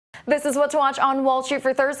This is what to watch on Wall Street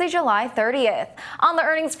for Thursday, July 30th. On the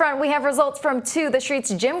earnings front, we have results from the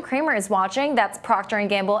Street's Jim Cramer is watching. That's Procter &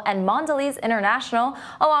 Gamble and Mondelez International,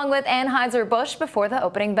 along with Anheuser-Busch before the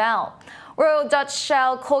opening bell. Royal Dutch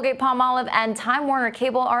Shell, Colgate-Palmolive, and Time Warner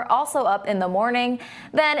Cable are also up in the morning.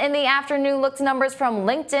 Then in the afternoon, look to numbers from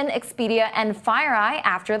LinkedIn, Expedia, and FireEye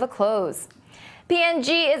after the close.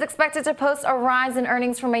 P&G is expected to post a rise in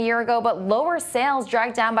earnings from a year ago, but lower sales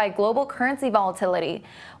dragged down by global currency volatility.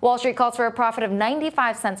 Wall Street calls for a profit of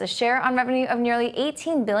 95 cents a share on revenue of nearly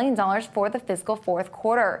 $18 billion for the fiscal fourth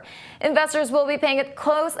quarter. Investors will be paying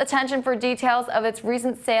close attention for details of its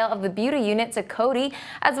recent sale of the beauty unit to Coty,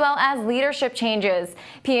 as well as leadership changes.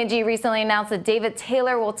 P&G recently announced that David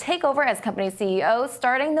Taylor will take over as company CEO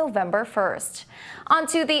starting November 1st. On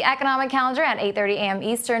to the economic calendar at 8:30 a.m.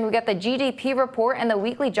 Eastern, we get the GDP report and the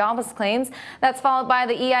weekly jobless claims. That's followed by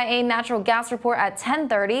the EIA natural gas report at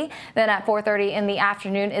 10:30. Then at 4:30 in the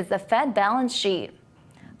afternoon is the Fed balance sheet.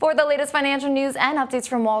 For the latest financial news and updates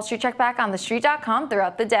from Wall Street, check back on TheStreet.com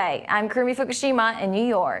throughout the day. I'm Kurumi Fukushima in New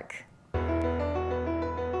York.